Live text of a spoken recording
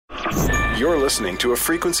You're listening to a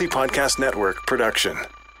Frequency Podcast Network production.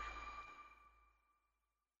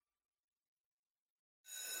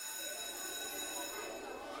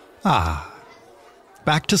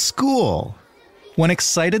 Back to school. When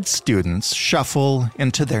excited students shuffle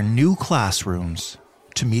into their new classrooms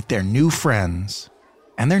to meet their new friends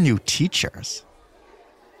and their new teachers.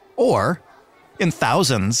 Or, in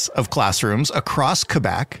thousands of classrooms across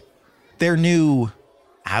Quebec, their new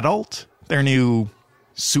adult, their new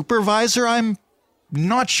supervisor, I'm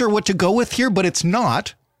not sure what to go with here, but it's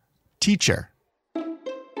not teacher.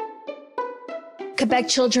 Quebec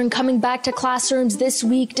children coming back to classrooms this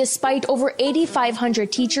week despite over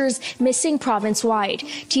 8,500 teachers missing province-wide.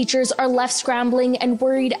 Teachers are left scrambling and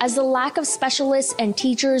worried as the lack of specialists and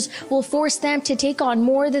teachers will force them to take on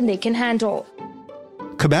more than they can handle.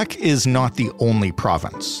 Quebec is not the only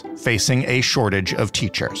province facing a shortage of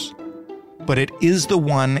teachers, but it is the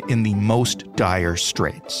one in the most dire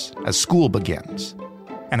straits as school begins,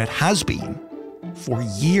 and it has been for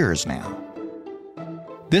years now.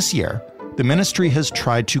 This year, the ministry has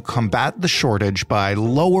tried to combat the shortage by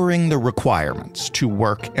lowering the requirements to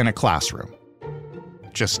work in a classroom.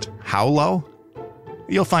 Just how low?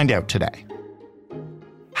 You'll find out today.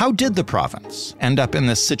 How did the province end up in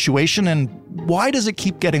this situation, and why does it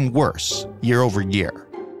keep getting worse year over year?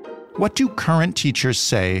 What do current teachers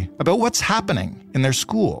say about what's happening in their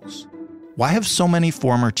schools? Why have so many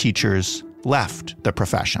former teachers left the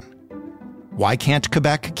profession? Why can't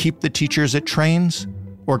Quebec keep the teachers it trains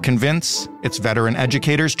or convince its veteran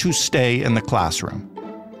educators to stay in the classroom?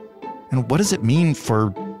 And what does it mean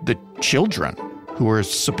for the children who are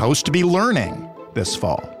supposed to be learning this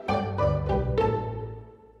fall?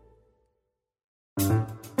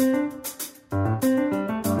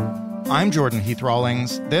 I'm Jordan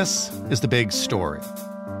Heath-Rawlings. This is The Big Story.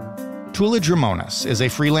 Tula Dramonis is a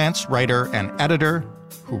freelance writer and editor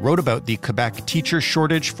who wrote about the Quebec teacher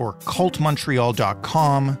shortage for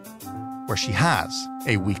cultmontreal.com, where she has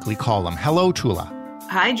a weekly column. Hello, Tula.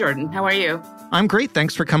 Hi, Jordan. How are you? I'm great.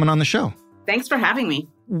 Thanks for coming on the show. Thanks for having me.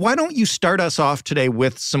 Why don't you start us off today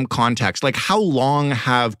with some context? Like, how long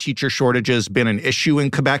have teacher shortages been an issue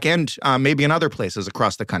in Quebec and maybe in other places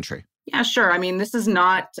across the country? Yeah, sure. I mean, this is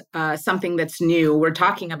not something that's new. We're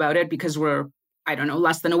talking about it because we're,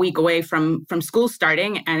 less than a week away from school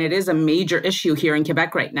starting, and it is a major issue here in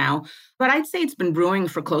Quebec right now. But I'd say it's been brewing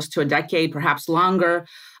for close to a decade, perhaps longer.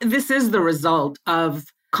 This is the result of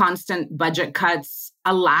constant budget cuts,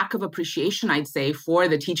 a lack of appreciation, I'd say, for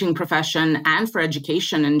the teaching profession and for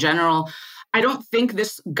education in general. I don't think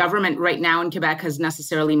this government right now in Quebec has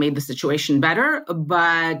necessarily made the situation better,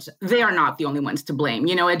 but they are not the only ones to blame.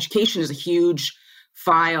 Education is a huge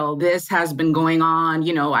file. This has been going on,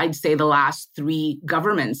 I'd say the last 3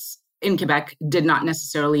 governments in Quebec did not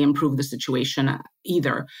necessarily improve the situation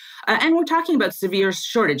either. And we're talking about severe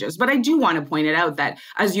shortages, but I do want to point it out that,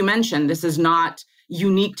 as you mentioned, this is not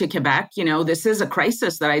unique to Quebec. This is a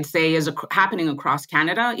crisis that I'd say is happening across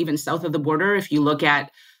Canada, even south of the border. If you look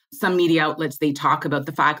at some media outlets, they talk about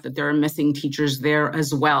the fact that there are missing teachers there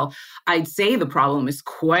as well. I'd say the problem is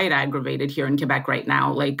quite aggravated here in Quebec right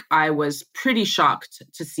now. I was pretty shocked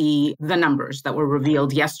to see the numbers that were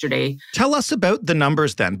revealed yesterday. Tell us about the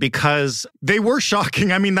numbers then, because they were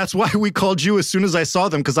shocking. I mean, that's why we called you as soon as I saw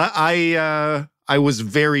them, because I was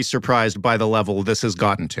very surprised by the level this has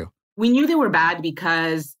gotten to. We knew they were bad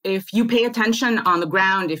because if you pay attention on the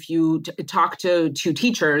ground, if you talk to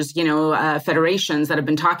teachers, federations that have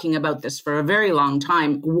been talking about this for a very long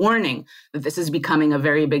time, warning that this is becoming a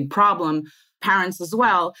very big problem, parents as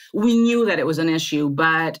well, we knew that it was an issue.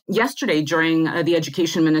 But yesterday during the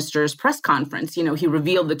education minister's press conference, he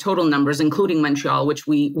revealed the total numbers, including Montreal, which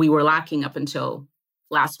we were lacking up until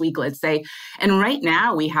last week, let's say. And right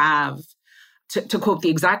now we have, to quote the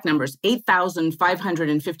exact numbers,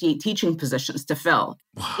 8,558 teaching positions to fill,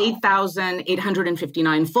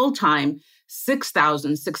 8,859 full-time,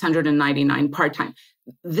 6,699 part-time.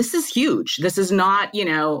 This is huge. This is not,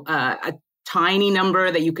 a tiny number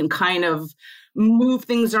that you can kind of move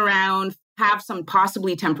things around, have some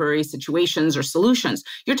possibly temporary situations or solutions.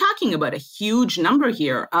 You're talking about a huge number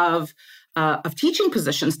here of teaching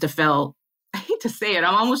positions to fill. I hate to say it,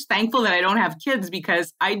 I'm almost thankful that I don't have kids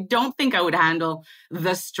because I don't think I would handle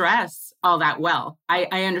the stress all that well.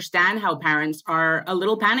 I understand how parents are a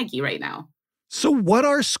little panicky right now. So what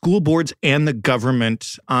are school boards and the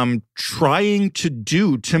government trying to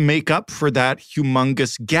do to make up for that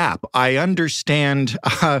humongous gap? I understand,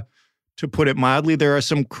 to put it mildly, there are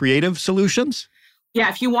some creative solutions. Yeah,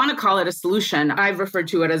 if you want to call it a solution, I've referred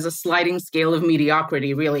to it as a sliding scale of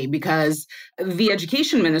mediocrity, really, because the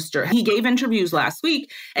education minister, he gave interviews last week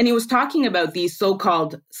and he was talking about these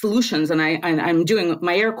so-called solutions. And I'm doing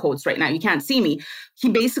my air quotes right now. You can't see me. He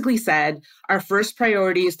basically said, our first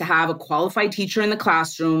priority is to have a qualified teacher in the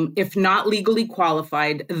classroom. If not legally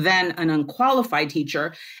qualified, then an unqualified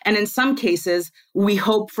teacher. And in some cases, we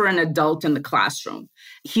hope for an adult in the classroom.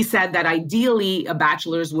 He said that ideally a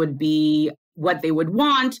bachelor's would be what they would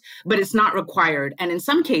want, but it's not required. And in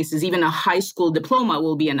some cases, even a high school diploma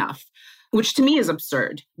will be enough, which to me is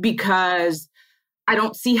absurd because I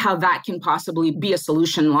don't see how that can possibly be a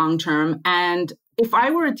solution long term. And if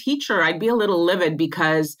I were a teacher, I'd be a little livid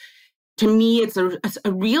because to me, it's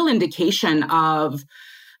a real indication of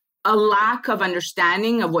a lack of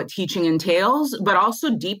understanding of what teaching entails, but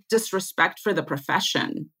also deep disrespect for the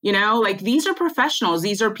profession. You know, like these are professionals.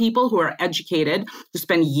 These are people who are educated, who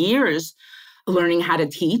spend years learning how to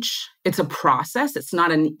teach. It's a process. It's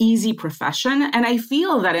not an easy profession. And I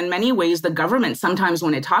feel that in many ways, the government sometimes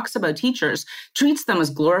when it talks about teachers, treats them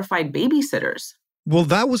as glorified babysitters. Well,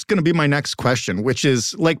 that was going to be my next question, which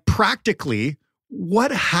is like practically,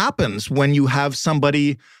 what happens when you have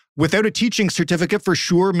somebody without a teaching certificate for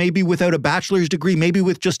sure, maybe without a bachelor's degree, maybe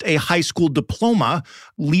with just a high school diploma,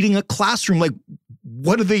 leading a classroom? Like,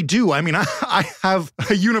 what do they do? I mean, I have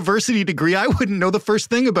a university degree. I wouldn't know the first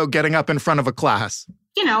thing about getting up in front of a class.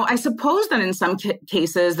 You know, I suppose that in some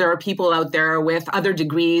cases, there are people out there with other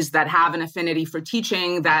degrees that have an affinity for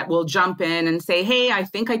teaching that will jump in and say, hey, I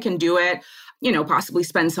think I can do it. You know, possibly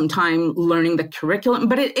spend some time learning the curriculum.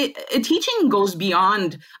 But teaching goes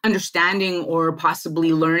beyond understanding or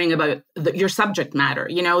possibly learning about your subject matter.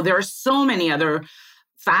 You know, there are so many other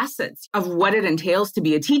facets of what it entails to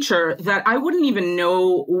be a teacher that I wouldn't even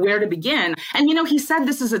know where to begin. And, you know, he said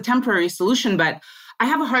this is a temporary solution, but I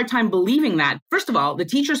have a hard time believing that. First of all, the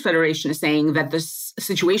Teachers Federation is saying that this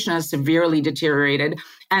situation has severely deteriorated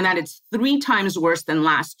and that it's 3 times worse than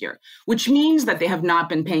last year, which means that they have not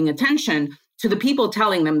been paying attention to the people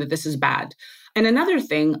telling them that this is bad. And another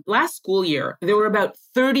thing, last school year, there were about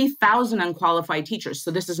 30,000 unqualified teachers.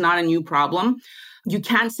 So this is not a new problem. You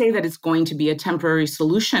can't say that it's going to be a temporary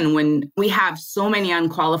solution when we have so many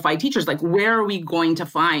unqualified teachers. Like, where are we going to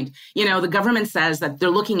find? You know, the government says that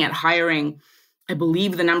they're looking at hiring, I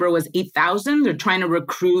believe the number was 8,000. They're trying to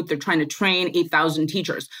recruit, they're trying to train 8,000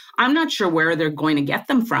 teachers. I'm not sure where they're going to get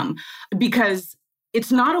them from because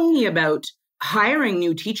it's not only about hiring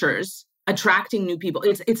new teachers, attracting new people.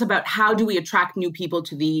 It's about how do we attract new people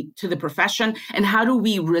to the profession and how do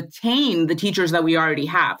we retain the teachers that we already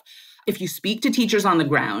have. If you speak to teachers on the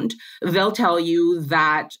ground, they'll tell you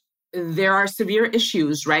that there are severe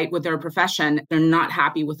issues, right, with their profession. They're not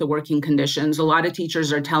happy with the working conditions. A lot of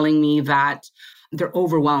teachers are telling me that they're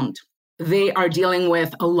overwhelmed. They are dealing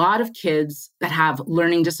with a lot of kids that have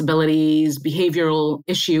learning disabilities, behavioral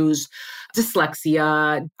issues,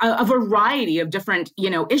 dyslexia, a variety of different,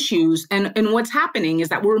 issues. And what's happening is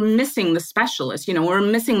that we're missing the specialists, we're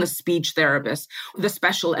missing the speech therapists, the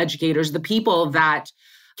special educators, the people that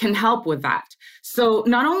can help with that. So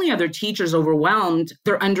not only are their teachers overwhelmed,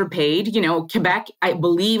 they're underpaid. Quebec, I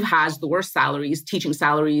believe, has the worst salaries, teaching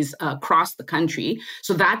salaries across the country.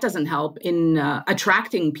 So that doesn't help in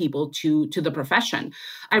attracting people to the profession.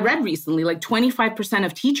 I read recently, like 25%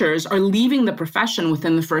 of teachers are leaving the profession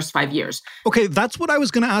within the first 5 years. Okay, that's what I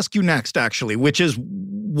was going to ask you next, actually, which is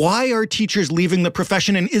why are teachers leaving the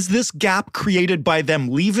profession? And is this gap created by them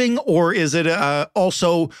leaving, or is it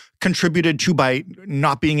also contributed to by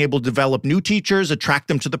not being able to develop new teachers, attract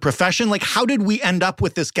them to the profession? Like, how did we end up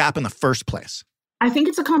with this gap in the first place? I think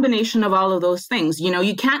it's a combination of all of those things.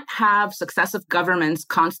 You can't have successive governments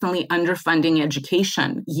constantly underfunding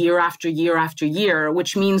education year after year after year,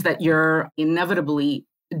 which means that you're inevitably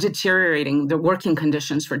deteriorating the working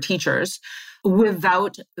conditions for teachers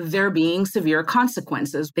without there being severe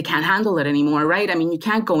consequences. They can't handle it anymore, right? I mean, you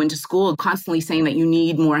can't go into school constantly saying that you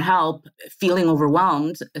need more help, feeling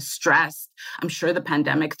overwhelmed, stressed. I'm sure the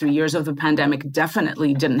pandemic, 3 years of the pandemic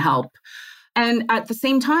definitely didn't help. And at the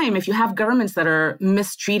same time, if you have governments that are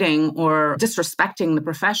mistreating or disrespecting the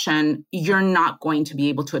profession, you're not going to be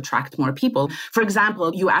able to attract more people. For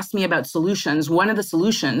example, you asked me about solutions. One of the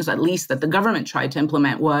solutions, at least that the government tried to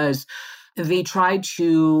implement, was they tried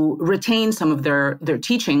to retain some of their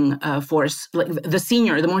teaching force, like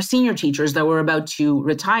the more senior teachers that were about to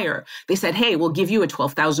retire. They said, hey, we'll give you a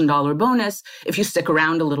 $12,000 bonus if you stick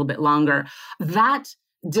around a little bit longer. That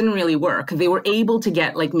didn't really work. They were able to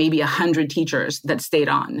get like maybe 100 teachers that stayed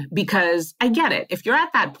on, because I get it. If you're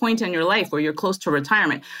at that point in your life where you're close to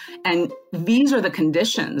retirement and these are the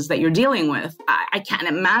conditions that you're dealing with, I can't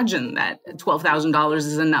imagine that $12,000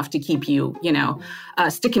 is enough to keep you,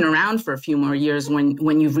 sticking around for a few more years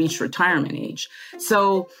when you've reached retirement age.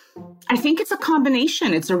 So I think it's a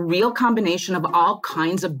combination. It's a real combination of all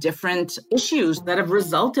kinds of different issues that have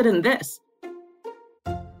resulted in this.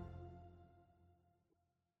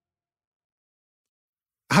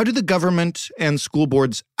 How do the government and school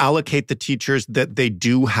boards allocate the teachers that they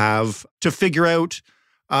do have to figure out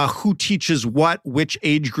who teaches what, which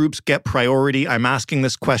age groups get priority? I'm asking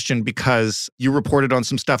this question because you reported on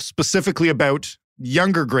some stuff specifically about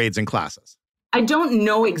younger grades and classes. I don't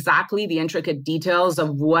know exactly the intricate details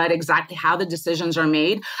of how the decisions are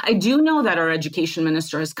made. I do know that our education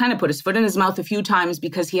minister has kind of put his foot in his mouth a few times,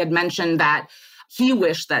 because he had mentioned that he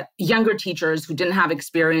wished that younger teachers who didn't have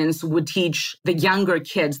experience would teach the younger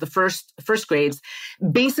kids, the first grades,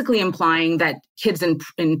 basically implying that kids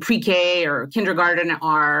in pre-K or kindergarten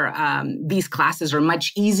these classes are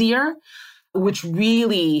much easier, which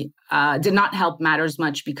really did not help matters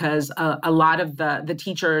much, because a lot of the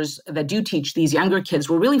teachers that do teach these younger kids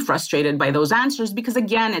were really frustrated by those answers, because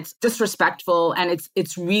again, it's disrespectful and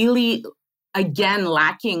it's really, again,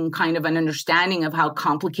 lacking kind of an understanding of how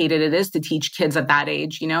complicated it is to teach kids at that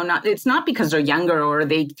age. It's not because they're younger or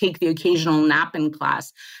they take the occasional nap in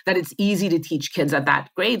class that it's easy to teach kids at that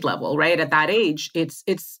grade level, right? At that age,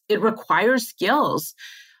 it requires skills.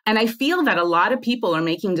 And I feel that a lot of people are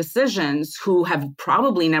making decisions who have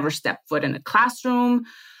probably never stepped foot in a classroom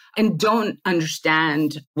and don't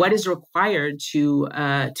understand what is required to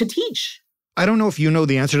teach. I don't know if you know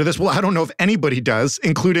the answer to this. Well, I don't know if anybody does,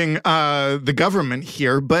 including the government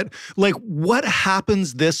here. But what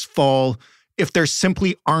happens this fall if there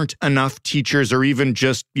simply aren't enough teachers or even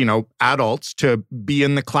just, adults to be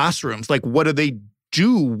in the classrooms? What do they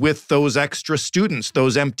do with those extra students,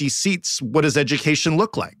 those empty seats? What does education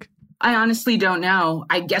look like? I honestly don't know.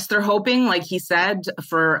 I guess they're hoping, like he said,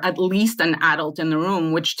 for at least an adult in the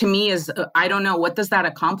room, which to me is, I don't know, what does that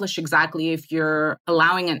accomplish exactly if you're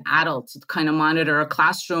allowing an adult to kind of monitor a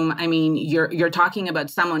classroom? I mean, you're talking about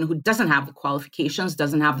someone who doesn't have the qualifications,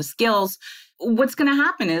 doesn't have the skills. What's going to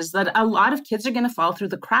happen is that a lot of kids are going to fall through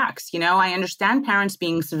the cracks. I understand parents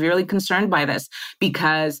being severely concerned by this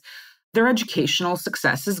because their educational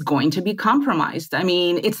success is going to be compromised. I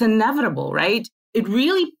mean, it's inevitable, right? It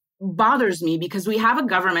really bothers me because we have a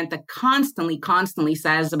government that constantly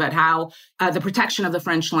says about how the protection of the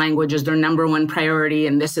French language is their number one priority.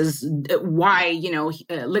 And this is why,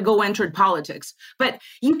 Legault entered politics. But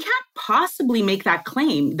you can't possibly make that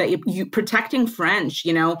claim that you protecting French,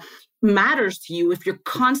 matters to you if you're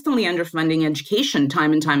constantly underfunding education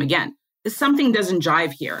time and time again. Something doesn't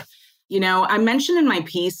jive here. I mentioned in my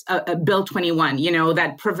piece Bill 21,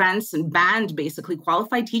 that prevents and banned basically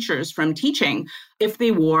qualified teachers from teaching if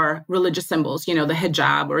they wore religious symbols, the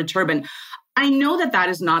hijab or a turban. I know that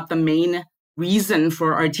is not the main reason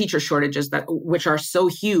for our teacher shortages, which are so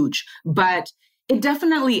huge, but it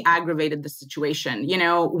definitely aggravated the situation.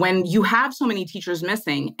 When you have so many teachers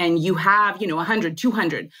missing and you have, 100,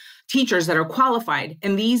 200 teachers that are qualified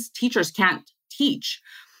and these teachers can't teach,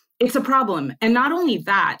 it's a problem. And not only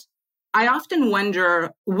that, I often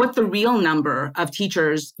wonder what the real number of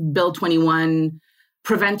teachers Bill 21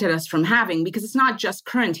 prevented us from having, because it's not just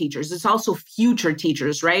current teachers, it's also future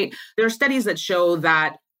teachers, right? There are studies that show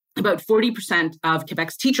that about 40% of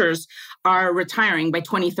Quebec's teachers are retiring by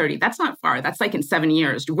 2030. That's not far. That's in 7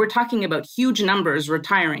 years. We're talking about huge numbers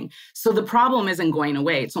retiring. So the problem isn't going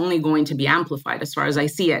away. It's only going to be amplified as far as I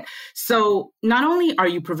see it. So not only are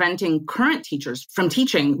you preventing current teachers from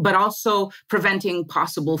teaching, but also preventing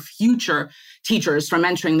possible future teachers from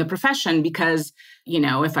entering the profession because,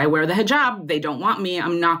 if I wear the hijab, they don't want me.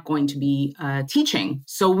 I'm not going to be teaching.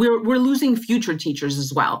 So we're losing future teachers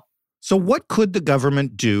as well. So what could the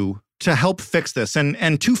government do to help fix this?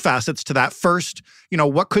 And two facets to that. First,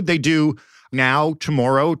 what could they do now,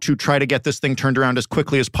 tomorrow, to try to get this thing turned around as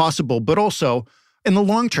quickly as possible? But also, in the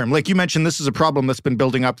long term, like you mentioned, this is a problem that's been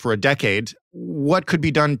building up for a decade. What could be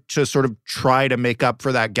done to sort of try to make up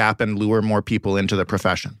for that gap and lure more people into the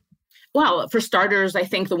profession? Well, for starters, I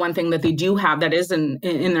think the one thing that they do have that is in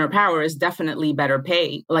their power is definitely better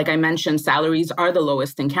pay. Like I mentioned, salaries are the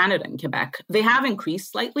lowest in Canada and Quebec. They have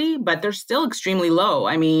increased slightly, but they're still extremely low.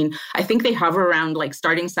 I mean, I think they hover around like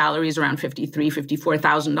starting salaries around $53,000,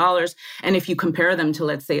 $54,000. And if you compare them to,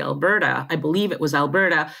 let's say, Alberta, I believe it was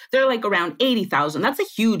Alberta, they're like around $80,000. That's a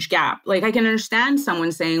huge gap. Like I can understand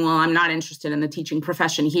someone saying, well, I'm not interested in the teaching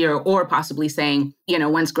profession here, or possibly saying,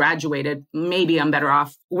 once graduated, maybe I'm better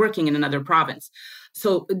off working in another province.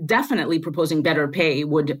 So definitely proposing better pay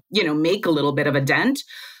would, make a little bit of a dent,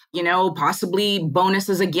 possibly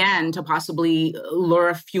bonuses again to possibly lure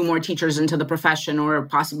a few more teachers into the profession, or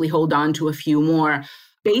possibly hold on to a few more.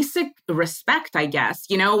 Basic respect, I guess,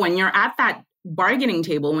 when you're at that bargaining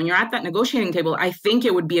table, when you're at that negotiating table, I think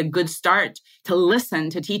it would be a good start to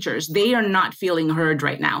listen to teachers. They are not feeling heard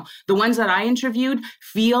right now. The ones that I interviewed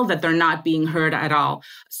feel that they're not being heard at all.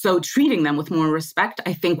 So treating them with more respect,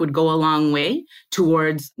 I think, would go a long way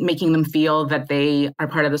towards making them feel that they are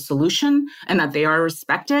part of the solution and that they are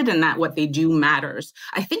respected and that what they do matters.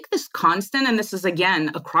 I think this constant, and this is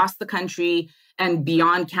again across the country and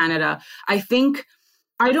beyond Canada, I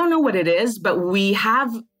don't know what it is, but we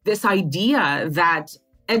have this idea that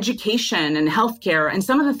education and healthcare and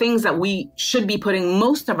some of the things that we should be putting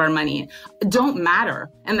most of our money don't matter,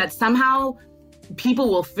 and that somehow people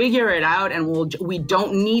will figure it out and we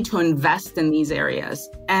don't need to invest in these areas.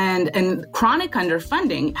 And chronic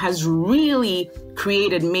underfunding has really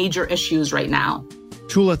created major issues right now.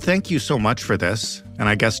 Tula, thank you so much for this. And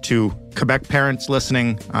I guess to Quebec parents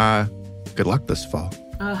listening, good luck this fall.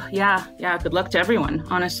 Yeah. Good luck to everyone,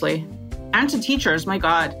 honestly. And to teachers, my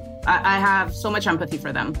God, I have so much empathy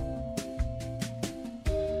for them.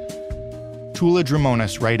 Tula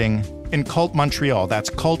Dramonis writing in Cult Montreal, that's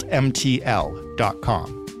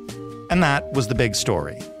cultmtl.com. And that was The Big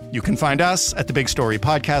Story. You can find us at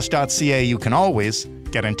thebigstorypodcast.ca. You can always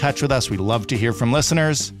get in touch with us. We love to hear from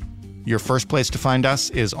listeners. Your first place to find us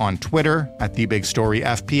is on Twitter at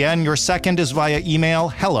TheBigStoryFPN. Your second is via email,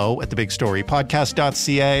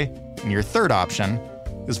 hello@thebigstorypodcast.ca. And your third option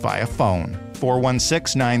is via phone,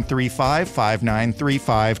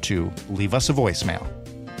 416-935-5935 to leave us a voicemail.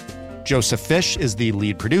 Joseph Fish is the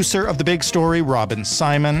lead producer of The Big Story. Robin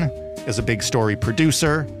Simon is a Big Story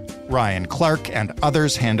producer. Ryan Clark and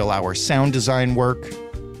others handle our sound design work.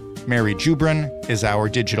 Mary Jubrin is our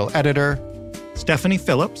digital editor. Stephanie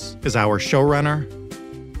Phillips is our showrunner.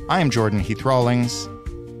 I am Jordan Heath Rawlings.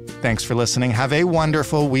 Thanks for listening. Have a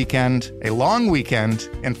wonderful weekend, a long weekend,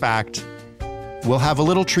 in fact. We'll have a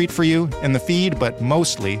little treat for you in the feed, but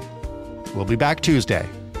mostly we'll be back Tuesday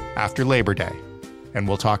after Labor Day, and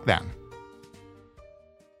we'll talk then.